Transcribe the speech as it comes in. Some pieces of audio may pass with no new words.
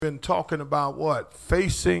Been talking about what?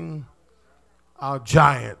 Facing our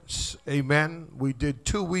giants. Amen. We did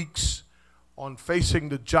 2 weeks on facing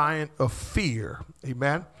the giant of fear.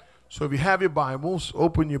 Amen. So if you have your Bibles,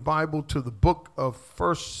 open your Bible to the book of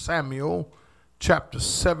 1 Samuel chapter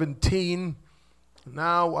 17.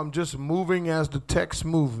 Now I'm just moving as the text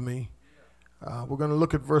moved me. We're going to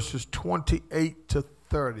look at verses 28 to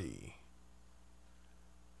 30.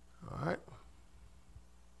 All right.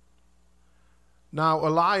 Now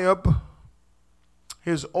Eliab,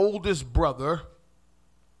 his oldest brother,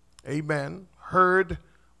 amen, heard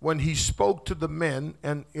when he spoke to the men,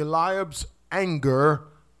 and Eliab's anger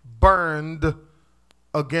burned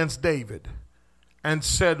against David, and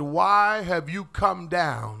said, "Why have you come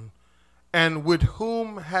down, and with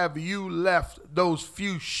whom have you left those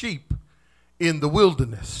few sheep in the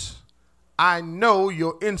wilderness? I know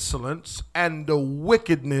your insolence and the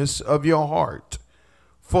wickedness of your heart.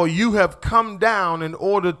 For you have come down in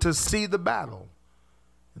order to see the battle."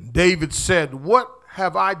 And David said, "What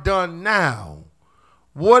have I done now?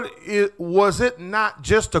 Was it not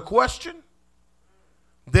just a question?"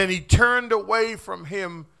 Then he turned away from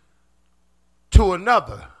him to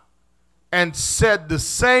another and said the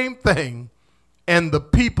same thing, and the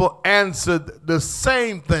people answered the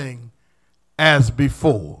same thing as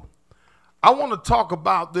before. I want to talk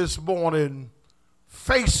about this morning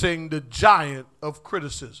facing the giant of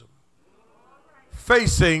criticism.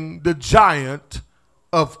 Facing the giant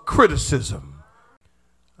of criticism.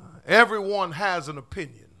 Everyone has an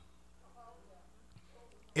opinion.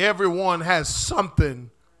 Everyone has something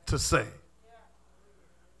to say.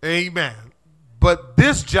 Amen. But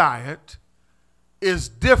this giant is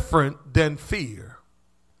different than fear.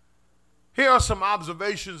 Here are some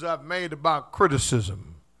observations I've made about criticism.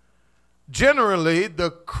 Generally, the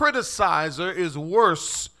criticizer is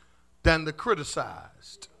worse than the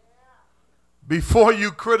criticized. Before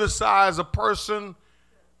you criticize a person,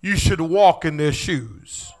 you should walk in their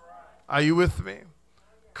shoes. Are you with me?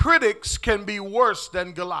 Critics can be worse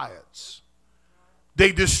than Goliaths.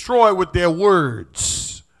 They destroy with their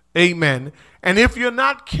words. Amen. And if you're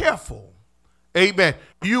not careful, amen,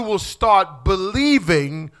 you will start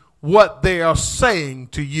believing what they are saying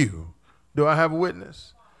to you. Do I have a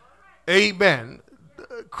witness? Amen.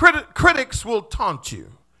 Critics will taunt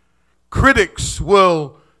you. Critics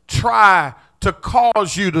will try to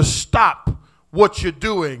cause you to stop what you're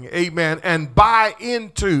doing, amen, and buy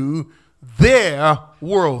into their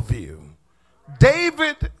worldview.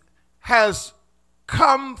 David has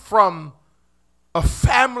come from a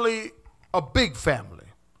family, a big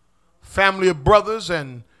family of brothers,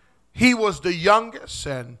 and he was the youngest,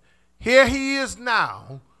 and here he is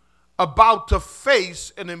now about to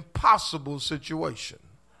face an impossible situation.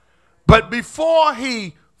 But before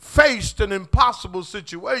he faced an impossible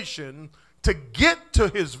situation, to get to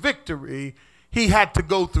his victory, he had to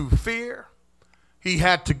go through fear. He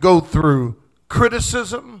had to go through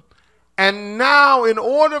criticism. And now in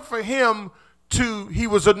order for him he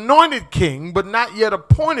was anointed king, but not yet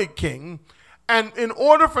appointed king. And in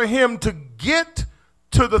order for him to get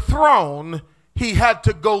to the throne, he had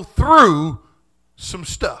to go through some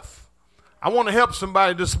stuff. I want to help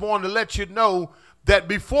somebody this morning to let you know that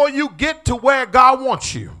before you get to where God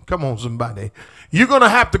wants you, come on somebody, you're going to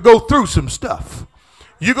have to go through some stuff.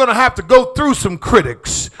 You're going to have to go through some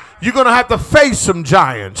critics. You're going to have to face some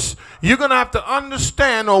giants. You're going to have to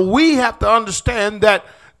understand, or we have to understand, that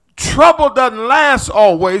trouble doesn't last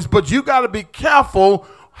always, but you got to be careful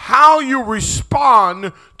how you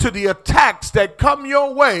respond to the attacks that come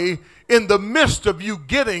your way in the midst of you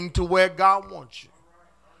getting to where God wants you.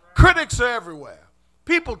 Critics are everywhere.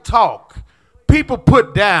 People talk. People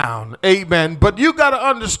put down. Amen. But you got to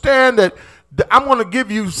understand that I'm going to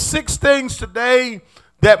give you 6 things today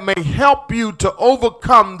that may help you to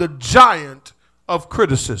overcome the giant of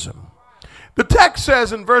criticism. The text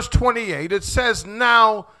says in verse 28, it says,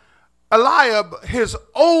 "Now Eliab, his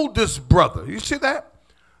oldest brother," you see that?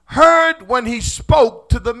 "Heard when he spoke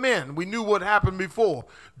to the men." We knew what happened before.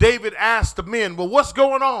 David asked the men, "Well, what's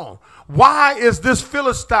going on? Why is this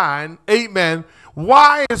Philistine, amen,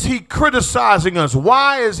 why is he criticizing us?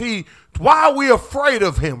 Why are we afraid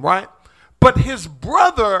of him," right? But his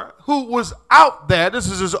brother who was out there, this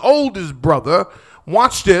is his oldest brother,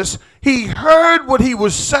 watch this, he heard what he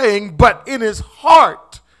was saying, but in his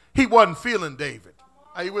heart, he wasn't feeling David.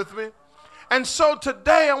 Are you with me? And so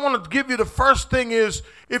today I want to give you the first thing is,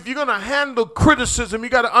 if you're going to handle criticism, you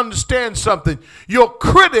got to understand something. Your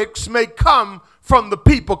critics may come from the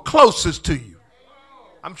people closest to you.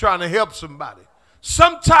 I'm trying to help somebody.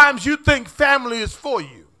 Sometimes you think family is for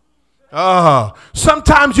you.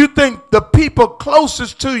 Sometimes you think the people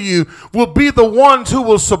closest to you will be the ones who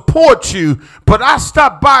will support you, but I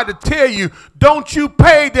stopped by to tell you, don't you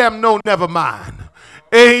pay them no never mind.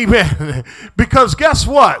 Amen. Because guess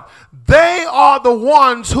what? They are the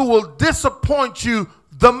ones who will disappoint you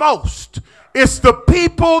the most. It's the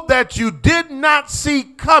people that you did not see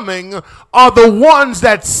coming are the ones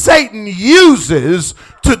that Satan uses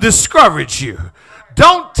to discourage you.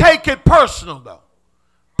 Don't take it personal, though.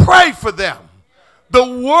 Pray for them. The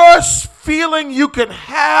worst feeling you can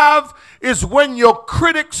have is when your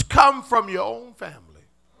critics come from your own family.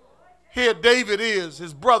 Here David is,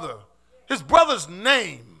 his brother. His brother's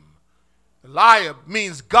name, Eliab,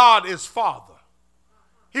 means God is Father.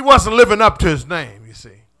 He wasn't living up to his name, you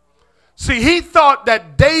see. See, he thought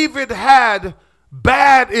that David had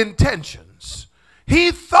bad intentions.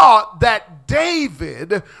 He thought that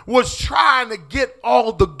David was trying to get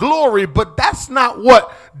all the glory, but that's not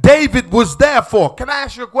what David was there for. Can I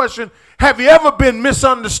ask you a question? Have you ever been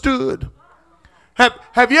misunderstood?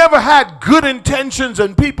 Have you ever had good intentions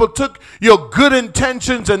and people took your good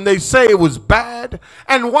intentions and they say it was bad?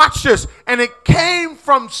 And watch this. And it came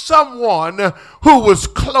from someone who was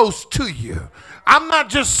close to you. I'm not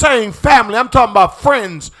just saying family. I'm talking about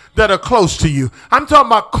friends that are close to you. I'm talking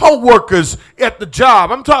about co-workers at the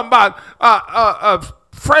job. I'm talking about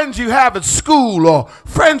friends you have at school or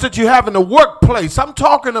friends that you have in the workplace. I'm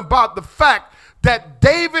talking about the fact that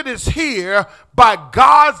David is here by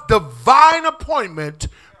God's divine appointment,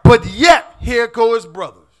 but yet here go his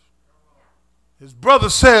brothers. His brother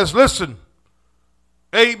says, listen,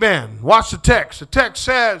 amen. Watch the text. The text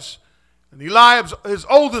says, and Eliab, his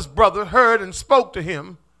oldest brother, heard and spoke to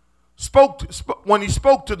him, when he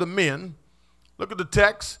spoke to the men. Look at the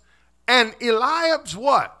text. And Eliab's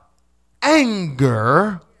what?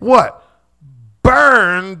 Anger, what?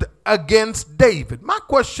 Burned against David. My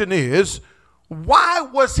question is, why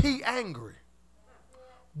was he angry?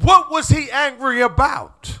 What was he angry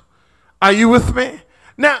about? Are you with me?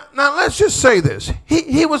 Now let's just say this.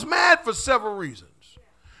 He was mad for several reasons.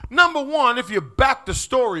 Number one, if you back the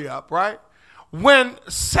story up, right? When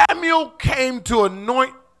Samuel came to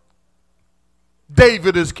anoint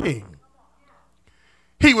David as king,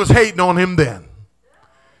 he was hating on him then.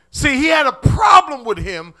 See, he had a problem with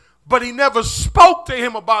him, but he never spoke to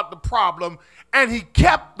him about the problem, and he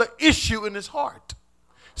kept the issue in his heart.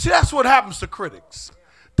 See, that's what happens to critics.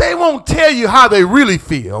 They won't tell you how they really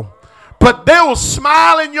feel, but they will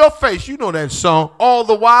smile in your face. You know that song, all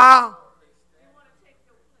the while.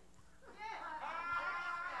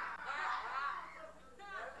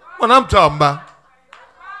 What I'm talking about.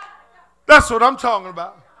 That's what I'm talking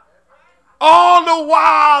about. All the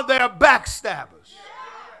while they're backstabbers.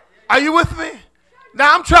 Are you with me?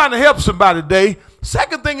 Now I'm trying to help somebody today.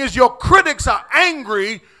 Second thing is your critics are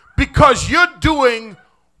angry because you're doing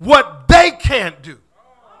what they can't do.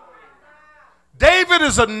 David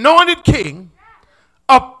is anointed king,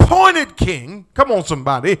 appointed king. Come on,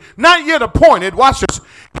 somebody. Not yet appointed. Watch this.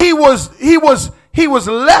 He was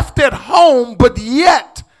left at home, but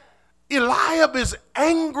yet Eliab is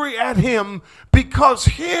angry at him because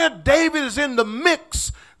here David is in the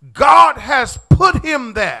mix. God has put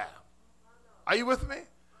him there. Are you with me?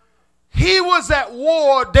 He was at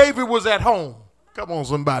war. David was at home. Come on,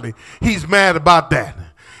 somebody. He's mad about that.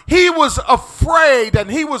 He was afraid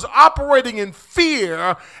and he was operating in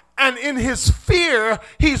fear. And in his fear,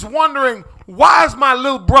 he's wondering, why is my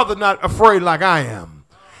little brother not afraid like I am?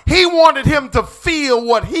 He wanted him to feel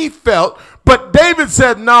what he felt. But David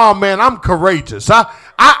said, no, man, I'm courageous.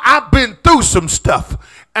 I've been through some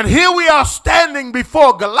stuff. And here we are standing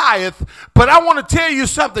before Goliath. But I want to tell you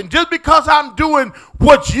something. Just because I'm doing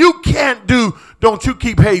what you can't do, don't you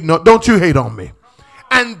keep hating. Don't you hate on me.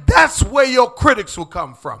 And that's where your critics will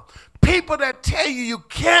come from. People that tell you you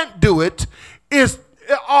can't do it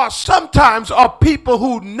are sometimes people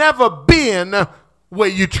who never been where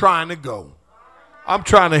you're trying to go. I'm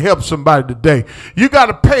trying to help somebody today. You got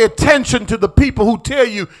to pay attention to the people who tell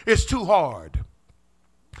you it's too hard.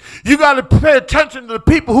 You got to pay attention to the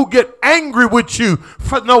people who get angry with you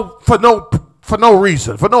for no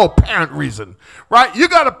reason, for no apparent reason, right? You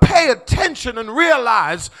got to pay attention and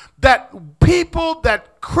realize that people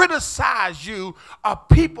that criticize you are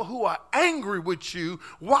people who are angry with you.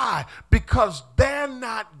 Why? Because they're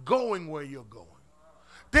not going where you're going.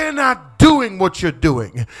 They're not doing what you're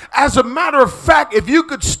doing. As a matter of fact, if you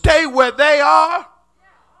could stay where they are,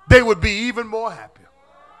 they would be even more happy.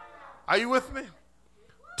 Are you with me?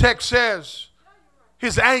 Text says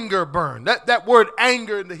his anger burned. That word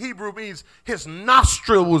anger in the Hebrew means his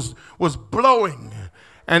nostril was blowing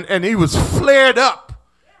and he was flared up.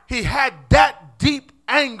 He had that deep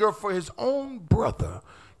anger for his own brother.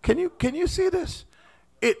 Can you see this?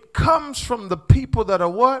 It comes from the people that are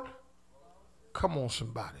what? Come on,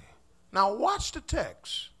 somebody. Now watch the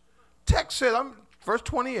text. Text says, verse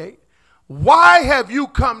 28, why have you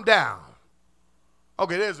come down?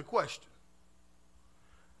 Okay, there's a question.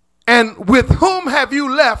 And with whom have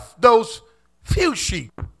you left those few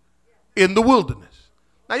sheep in the wilderness?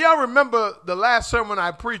 Now y'all remember the last sermon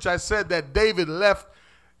I preached, I said that David left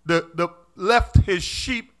left his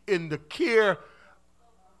sheep in the care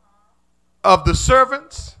of the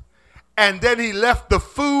servants, and then he left the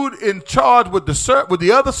food in charge with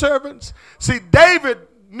the other servants. See, David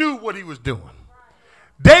knew what he was doing.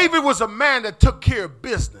 David was a man that took care of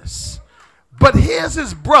business. But here's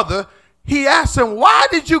his brother. He asked him, why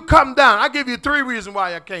did you come down? I give you 3 reasons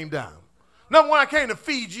why I came down. Number 1, I came to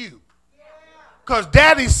feed you, because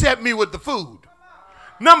daddy sent me with the food.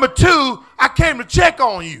 Number 2, I came to check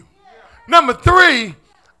on you. Number 3,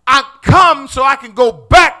 I come so I can go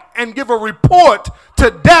back and give a report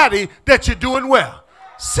to daddy that you're doing well.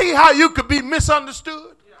 See how you could be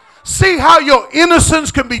misunderstood? See how your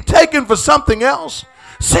innocence can be taken for something else?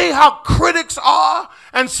 See how critics are?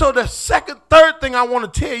 And so the third thing I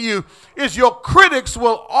want to tell you is your critics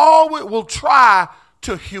will try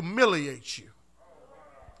to humiliate you.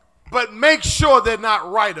 But make sure they're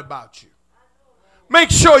not right about you.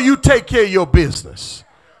 Make sure you take care of your business.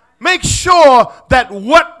 Make sure that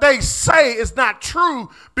what they say is not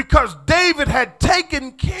true, because David had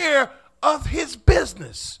taken care of his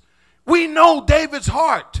business. We know David's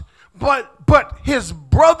heart, but his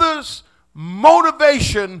brother's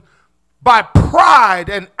motivation by pride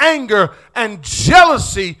and anger and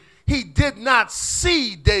jealousy, he did not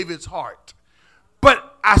see David's heart.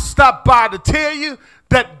 But I stopped by to tell you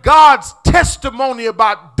that God's testimony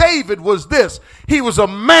about David was this: he was a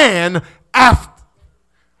man after.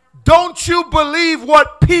 Don't you believe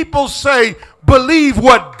what people say, believe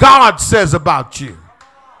what God says about you.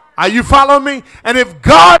 Are you following me? And if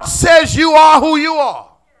God says you are who you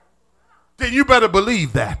are, then you better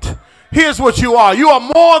believe that. Here's what you are. You are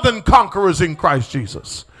more than conquerors in Christ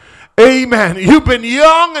Jesus. Amen. You've been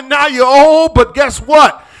young and now you're old, but guess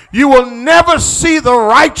what? You will never see the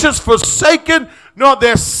righteous forsaken, nor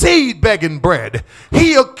their seed begging bread.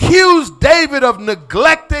 He accused David of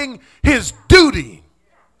neglecting his duty,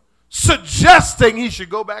 suggesting he should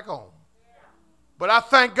go back home. But I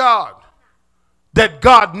thank God that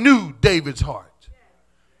God knew David's heart.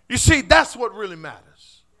 You see, that's what really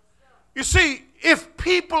matters. You see, if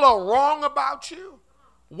people are wrong about you,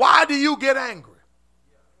 why do you get angry?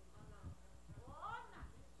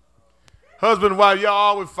 Husband and wife, y'all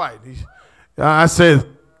always fight. I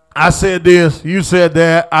said this, you said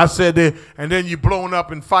that, I said that, and then you blowing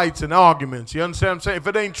up in fights and arguments. You understand what I'm saying? If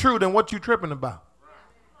it ain't true, then what you tripping about?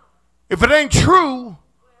 If it ain't true,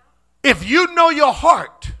 if you know your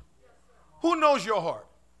heart, who knows your heart?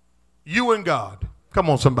 You and God. Come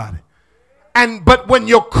on, somebody. But when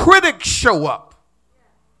your critics show up,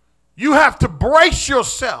 you have to brace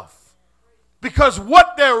yourself, because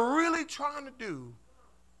what they're really trying to do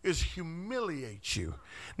is humiliate you.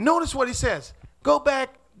 Notice what he says. Go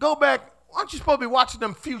back. Aren't you supposed to be watching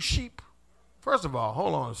them few sheep? First of all,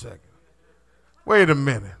 hold on a second. Wait a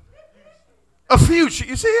minute. A few sheep.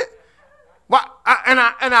 You see it? Well,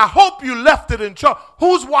 I hope you left it in charge.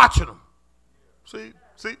 Who's watching them?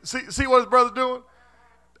 See what his brother's doing?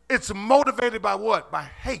 It's motivated by what? By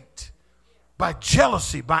hate, by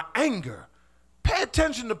jealousy, by anger. Pay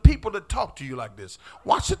attention to people that talk to you like this.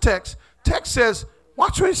 Watch the text. Text says,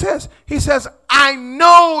 watch what he says. He says, I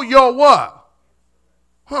know your what?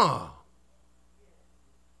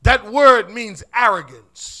 That word means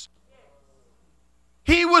arrogance.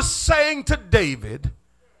 He was saying to David,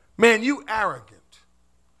 man, you arrogant.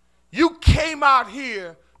 You came out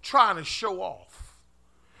here trying to show off.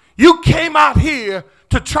 You came out here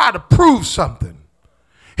to try to prove something.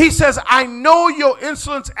 He says, I know your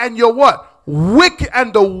insolence and your what? Wicked,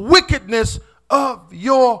 and the wickedness of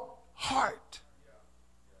your heart.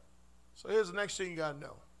 So here's the next thing you got to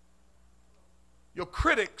know. Your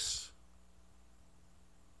critics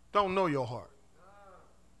don't know your heart.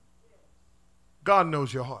 God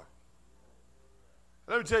knows your heart.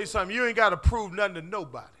 Let me tell you something. You ain't got to prove nothing to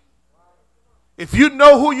nobody. If you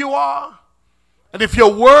know who you are, and if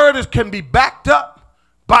your word can be backed up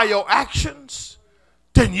by your actions,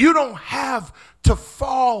 then you don't have to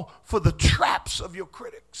fall for the traps of your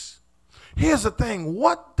critics. Here's the thing.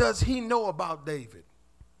 What does he know about David?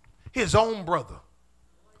 His own brother.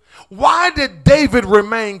 Why did David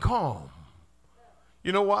remain calm?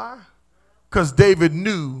 You know why? Because David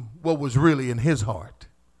knew what was really in his heart.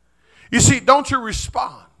 You see, don't you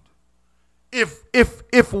respond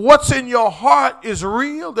if what's in your heart is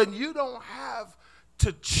real, then you don't have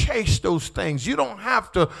to chase those things. You don't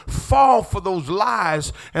have to fall for those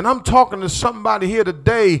lies. And I'm talking to somebody here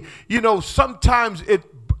today. You know, sometimes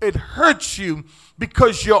it hurts you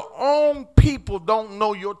because your own people don't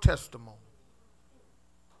know your testimony.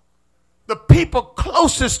 The people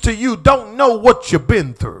closest to you don't know what you've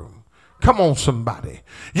been through. Come on, somebody.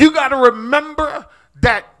 You got to remember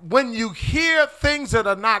that when you hear things that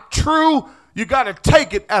are not true, you got to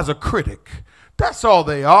take it as a critic. That's all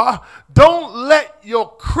they are. Don't let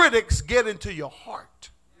your critics get into your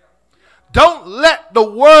heart. Don't let the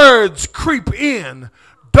words creep in.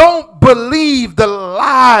 Don't believe the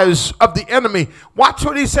lies of the enemy. Watch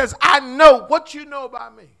what he says. I know what you know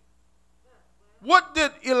about me. What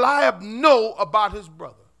did Eliab know about his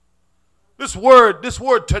brother? This word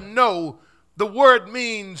to know, the word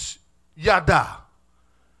means yada.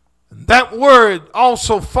 And that word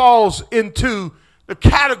also falls into the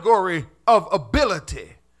category of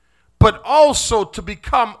ability, but also to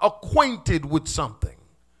become acquainted with something.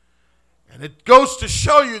 And it goes to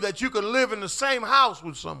show you that you can live in the same house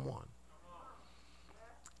with someone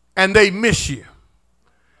and they miss you.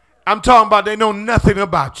 I'm talking about they know nothing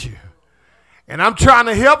about you. And I'm trying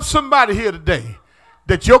to help somebody here today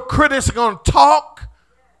that your critics are going to talk,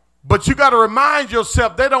 but you got to remind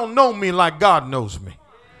yourself they don't know me like God knows me.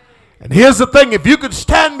 And here's the thing, if you could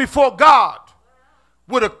stand before God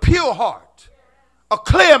with a pure heart, a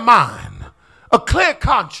clear mind, a clear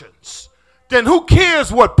conscience, then who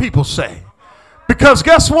cares what people say? Because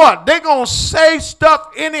guess what? They're going to say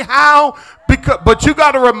stuff anyhow, but you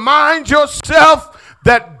got to remind yourself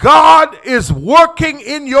that God is working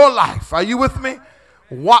in your life. Are you with me?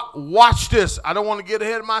 Watch this. I don't want to get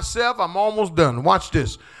ahead of myself. I'm almost done. Watch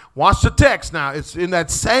this. Watch the text now. It's in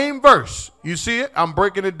that same verse. You see it? I'm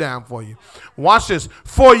breaking it down for you. Watch this.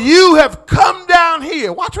 For you have come down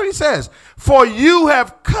here. Watch what he says. For you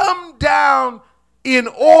have come down in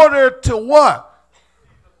order to what?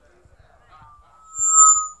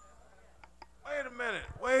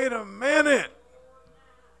 Wait a minute.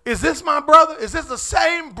 Is this my brother? Is this the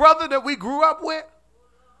same brother that we grew up with?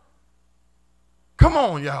 Come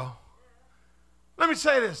on, y'all. Let me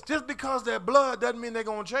say this. Just because they're blood doesn't mean they're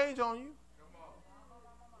going to change on you.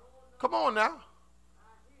 Come on now.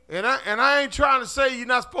 And I ain't trying to say you're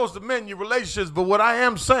not supposed to mend your relationships, but what I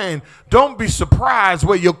am saying, don't be surprised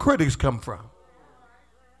where your critics come from.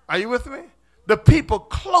 Are you with me? The people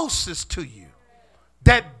closest to you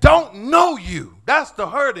that don't know you. That's the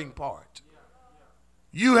hurting part.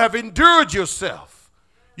 You have endured yourself.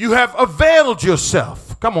 You have availed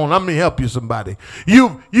yourself. Come on, let me help you, somebody.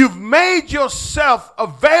 You've made yourself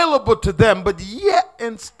available to them, but yet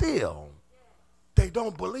and still, they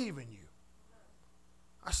don't believe in you.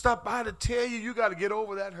 I stopped by to tell you, you got to get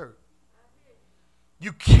over that hurt.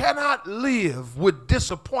 You cannot live with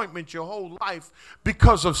disappointment your whole life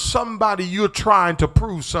because of somebody you're trying to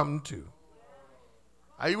prove something to.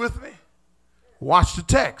 Are you with me? Watch the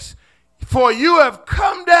text. For you have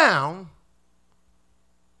come down.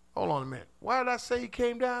 Hold on a minute. Why did I say he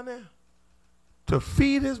came down there? To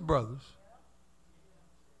feed his brothers,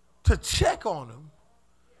 to check on them,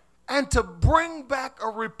 and to bring back a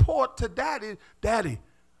report to daddy. Daddy,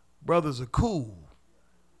 brothers are cool.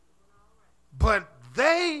 But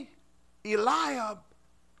Eliab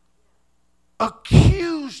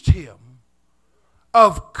accused him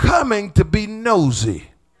of coming to be nosy.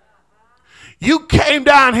 You came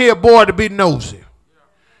down here, boy, to be nosy.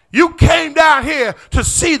 You came down here to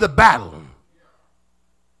see the battle.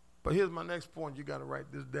 But here's my next point. You got to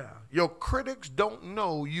write this down. Your critics don't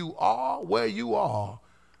know you are where you are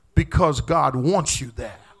because God wants you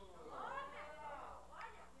there.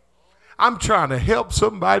 I'm trying to help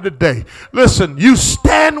somebody today. Listen, you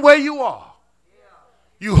stand where you are.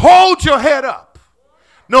 You hold your head up.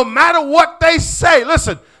 No matter what they say.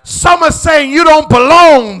 Listen, some are saying you don't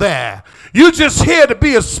belong there. You're just here to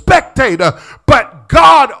be a spectator. But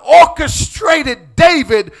God orchestrated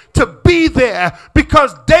David to be there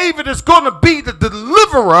because David is going to be the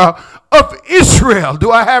deliverer of Israel.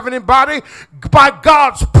 Do I have anybody? By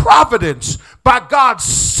God's providence, by God's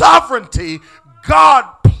sovereignty, God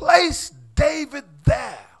placed David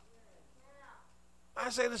there. I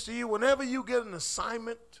say this to you, whenever you get an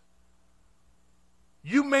assignment,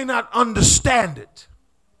 you may not understand it.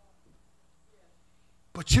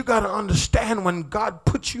 But you got to understand when God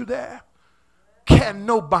puts you there, can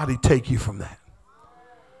nobody take you from that.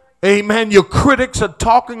 Amen. Your critics are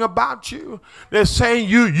talking about you. They're saying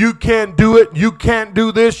you can't do it. You can't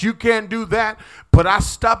do this. You can't do that. But I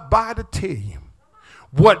stopped by to tell you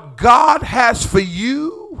what God has for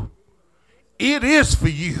you, it is for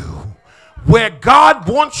you. Where God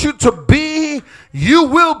wants you to be, you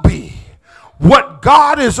will be. What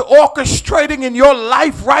God is orchestrating in your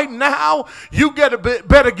life right now, you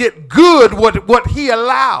better get good what he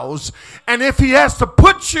allows. And if he has to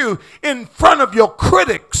put you in front of your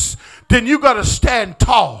critics, then you got to stand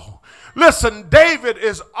tall. Listen, David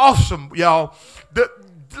is awesome, y'all.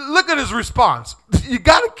 Look at his response. You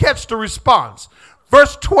got to catch the response.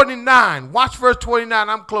 Verse 29. Watch verse 29.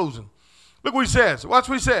 I'm closing. Look what he says. Watch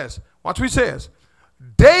what he says. Watch what he says.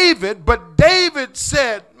 David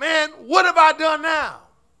said, man, what have I done now?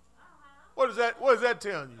 What is that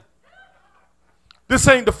telling you? This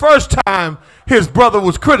ain't the first time his brother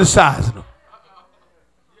was criticizing him.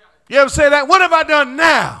 You ever say that? What have I done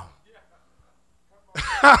now?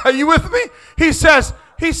 Are you with me? He says,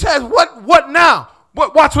 what now?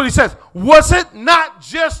 Watch what he says. Was it not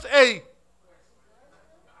just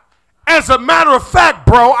as a matter of fact,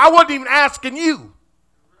 bro, I wasn't even asking you.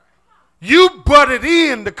 You butted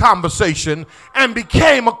in the conversation and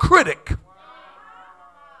became a critic.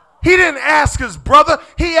 He didn't ask his brother.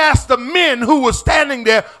 He asked the men who were standing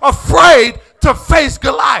there afraid to face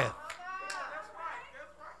Goliath.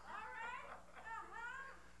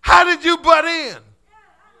 How did you butt in?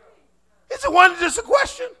 It's just a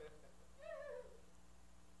question.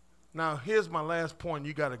 Now, here's my last point.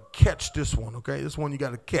 You got to catch this one, okay? This one you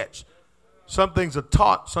got to catch. Some things are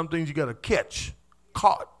taught. Some things you got to catch.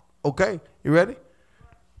 Caught. Okay, you ready?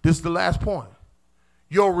 This is the last point.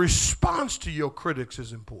 Your response to your critics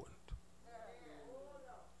is important.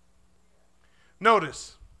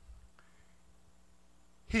 Notice,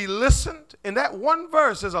 he listened. In that one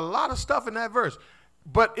verse, there's a lot of stuff in that verse.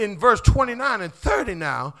 But in verse 29 and 30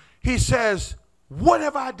 now, he says, what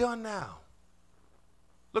have I done now?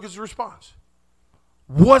 Look at his response.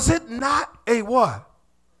 Was it not a what?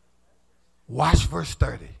 Watch verse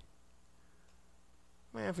 30.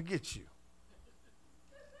 Man, forget you.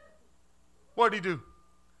 What did he do?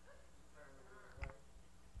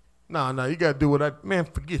 No, you got to do what man,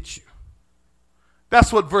 forget you.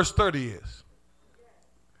 That's what verse 30 is.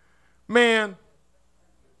 Man,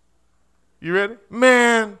 you ready?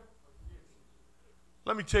 Man,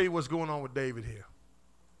 let me tell you what's going on with David here.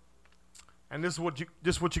 And this is what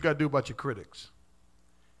you got to do about your critics.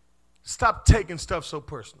 Stop taking stuff so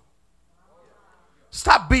personal.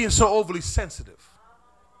 Stop being so overly sensitive.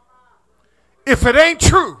 If it ain't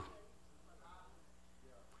true,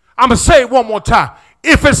 I'm going to say it one more time.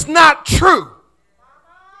 If it's not true,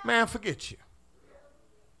 man, forget you.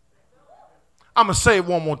 I'm going to say it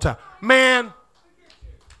one more time. Man,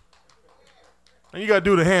 and you got to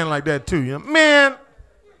do the hand like that too. You know?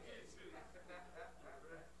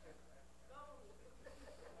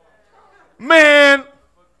 Man,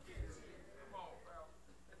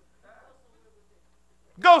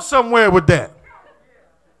 go somewhere with that.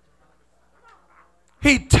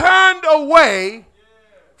 He turned away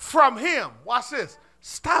from him. Watch this.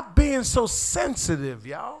 Stop being so sensitive,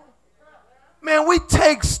 y'all. Man, we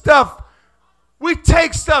take stuff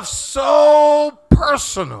so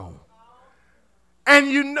personal. And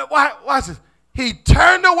you know, watch this. He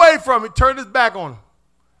turned away from it, turned his back on him,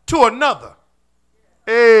 to another.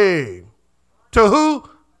 Hey. To who?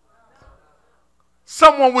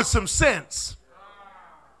 Someone with some sense.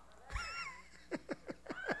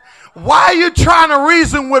 Why are you trying to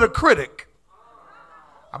reason with a critic?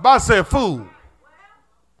 I'm about to say a fool.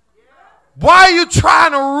 Why are you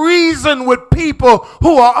trying to reason with people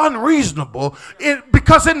who are unreasonable?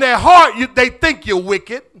 Because in their heart, they think you're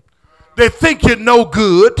wicked. They think you're no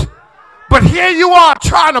good. But here you are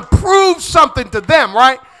trying to prove something to them,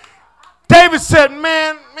 right? David said,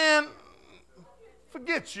 man,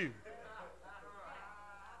 forget you.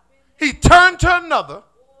 He turned to another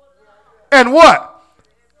and what?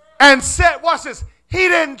 And said, watch this, he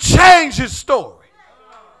didn't change his story.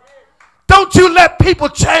 Don't you let people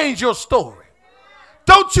change your story.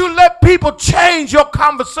 Don't you let people change your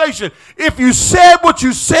conversation. If you said what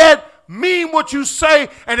you said, mean what you say,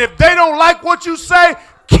 and if they don't like what you say,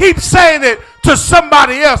 keep saying it to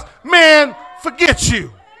somebody else. Man, forget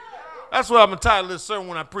you. That's what I'm going to title this sermon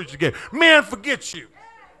when I preach again. Man, forget you.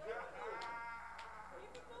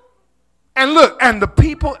 And look, and the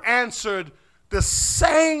people answered the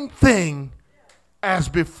same thing as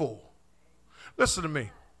before. Listen to me.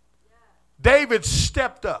 David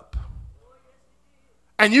stepped up.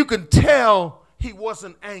 And you can tell he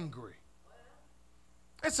wasn't angry.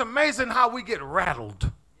 It's amazing how we get rattled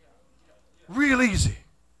real easy.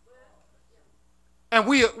 And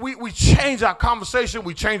we change our conversation.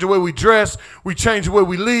 We change the way we dress. We change the way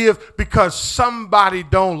we live because somebody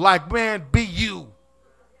don't like, man, be you.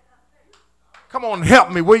 Come on,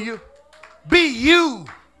 help me, will you? Be you.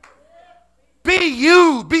 Be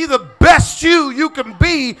you. Be the best you can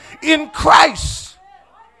be in Christ.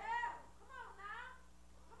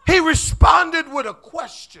 He responded with a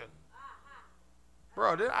question.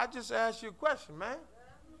 Bro, did I just ask you a question, man?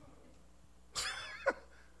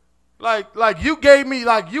 like you gave me,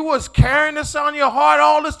 like you was carrying this on your heart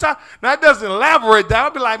all this time. Now, that doesn't elaborate that.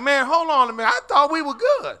 I'll be like, man, hold on a minute. I thought we were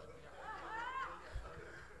good.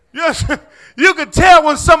 Yes, you can tell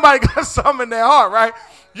when somebody got something in their heart, right?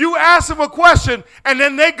 You ask them a question, and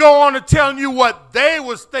then they go on to telling you what they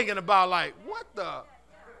was thinking about. Like, what the?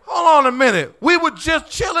 Hold on a minute. We were just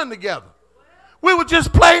chilling together. We were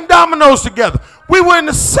just playing dominoes together. We were in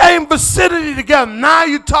the same vicinity together. Now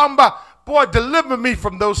you're talking about, boy, deliver me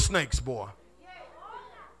from those snakes, boy.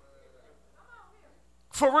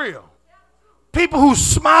 For real. People who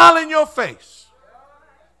smile in your face,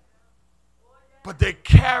 but they're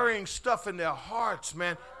carrying stuff in their hearts,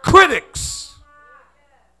 man. Critics.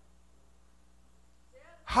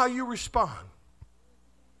 How you respond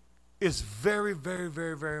is very, very,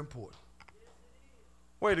 very, very important.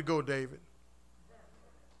 Way to go, David.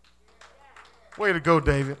 Way to go,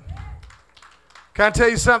 David. Can I tell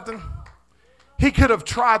you something? He could have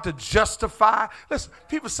tried to justify. Listen,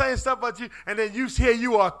 people saying stuff about you, and then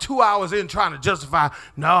you are 2 hours in trying to justify.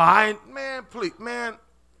 No, I ain't. Man, please, man,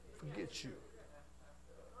 forget you.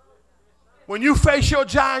 When you face your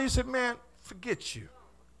giant, you say, man, forget you.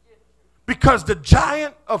 Because the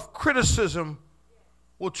giant of criticism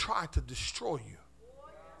will try to destroy you.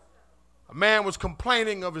 A man was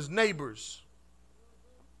complaining of his neighbors.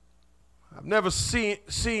 I've never seen,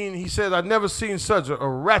 he said, I've never seen such a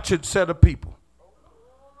wretched set of people.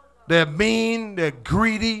 They're mean, they're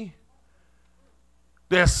greedy,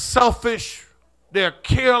 they're selfish, they're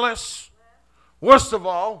careless. Worst of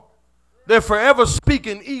all, they're forever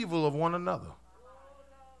speaking evil of one another.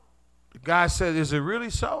 The guy said, is it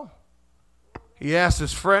really so? He asked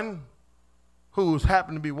his friend, who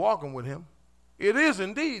happened to be walking with him. It is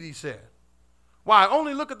indeed, he said. Why,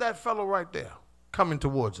 only look at that fellow right there coming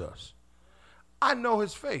towards us. I know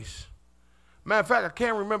his face. Matter of fact, I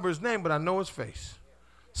can't remember his name, but I know his face.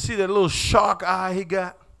 See that little shark eye he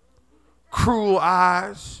got? Cruel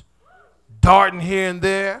eyes, darting here and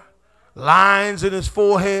there, lines in his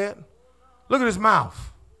forehead. Look at his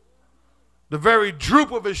mouth. The very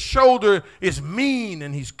droop of his shoulder is mean,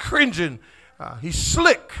 and he's cringing. He's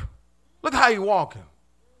slick. Look how he's walking.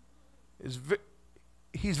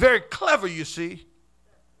 He's very clever, you see.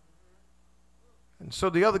 And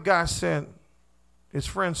so the other guy said, his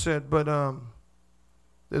friend said, but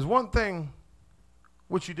there's one thing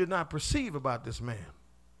which you did not perceive about this man.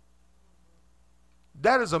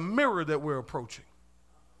 That is a mirror that we're approaching.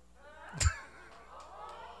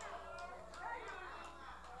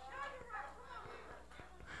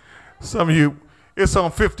 Some of you, it's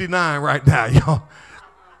on 59 right now, y'all.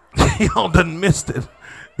 Y'all done missed it.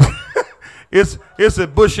 It's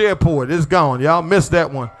at Bush Airport. It's gone. Y'all missed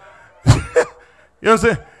that one. You know what I'm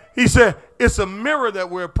saying? He said, it's a mirror that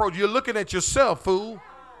we're approaching. You're looking at yourself, fool.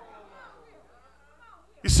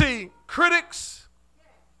 You see, critics,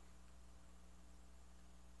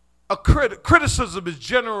 criticism is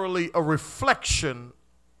generally a reflection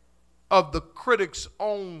of the critic's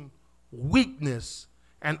own weakness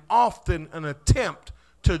and often an attempt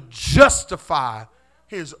to justify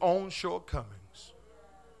his own shortcomings.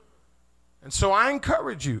 And so I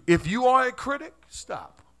encourage you, if you are a critic,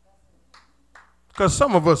 stop. Because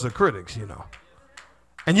some of us are critics, you know.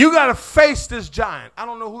 And you got to face this giant. I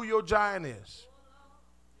don't know who your giant is.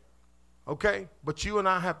 Okay? But you and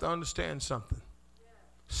I have to understand something.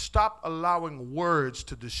 Stop allowing words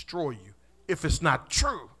to destroy you if it's not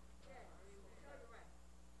true.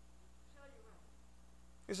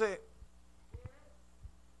 You say,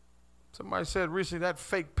 somebody said recently, that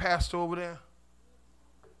fake pastor over there.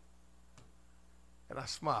 And I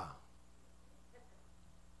smile.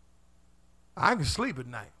 I can sleep at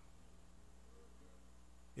night.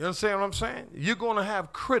 You understand what I'm saying? You're going to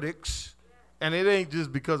have critics, and it ain't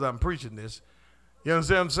just because I'm preaching this. You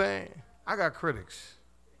understand what I'm saying? I got critics.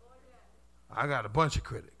 I got a bunch of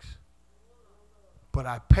critics. But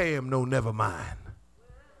I pay them no never mind.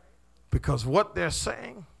 Because what they're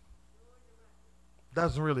saying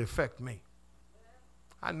doesn't really affect me.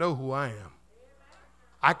 I know who I am.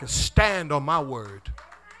 I can stand on my word.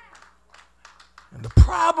 And the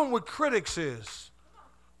problem with critics is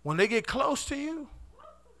when they get close to you,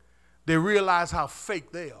 they realize how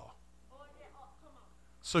fake they are.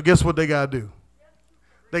 So guess what they got to do?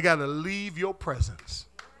 They got to leave your presence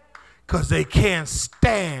because they can't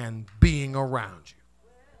stand being around you.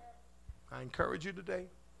 I encourage you today,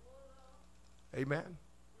 amen,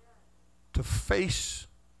 to face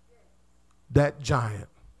that giant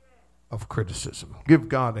of criticism. Give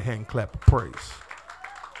God a hand clap of praise.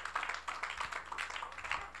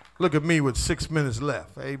 Look at me with 6 minutes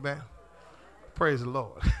left. Amen. Praise the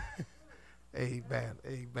Lord. Amen.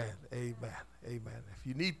 Amen. Amen. Amen. If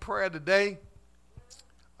you need prayer today,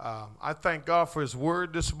 I thank God for his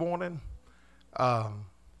word this morning.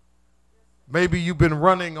 Maybe you've been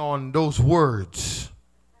running on those words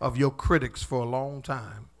of your critics for a long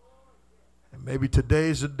time. And maybe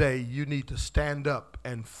today's the day you need to stand up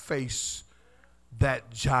and face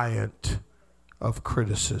that giant of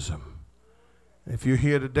criticism. If you're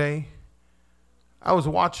here today, I was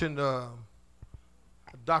watching a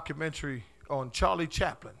documentary on Charlie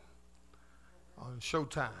Chaplin on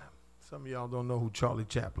Showtime. Some of y'all don't know who Charlie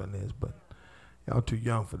Chaplin is, but y'all too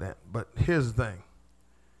young for that. But here's the thing.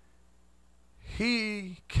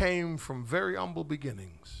 He came from very humble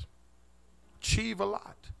beginnings, achieved a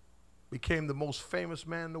lot, became the most famous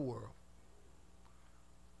man in the world.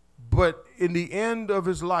 But in the end of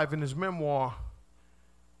his life, in his memoir,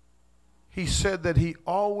 he said that he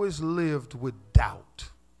always lived with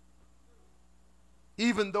doubt.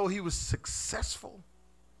 Even though he was successful,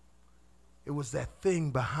 it was that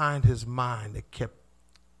thing behind his mind that kept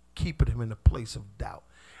keeping him in a place of doubt.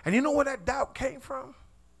 And you know where that doubt came from?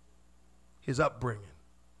 His upbringing,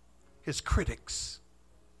 his critics.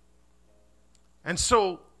 And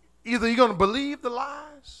so either you're going to believe the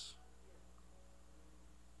lies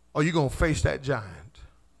or you're going to face that giant.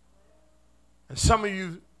 And some of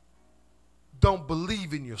you don't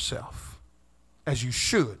believe in yourself as you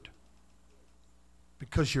should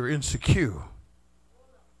because you're insecure,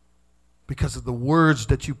 because of the words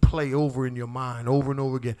that you play over in your mind over and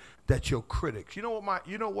over again, that your critics.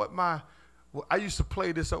 I used to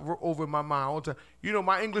play this over in my mind all the time. You know,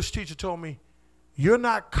 my English teacher told me, you're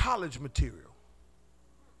not college material.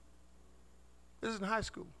 This is in high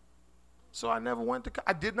school. So I never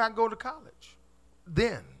I did not go to college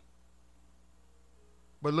then.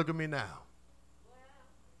 But look at me now.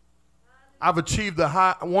 I've achieved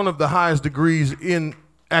one of the highest degrees in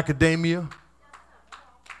academia.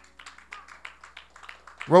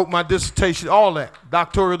 Wrote my dissertation, all that,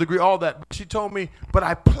 doctoral degree, all that. But she told me, but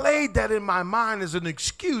I played that in my mind as an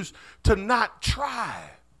excuse to not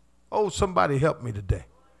try. Oh, somebody help me today.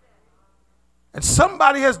 And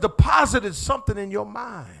somebody has deposited something in your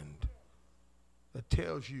mind that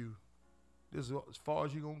tells you this is as far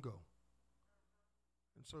as you're going to go.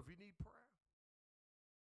 And so if you need prayer,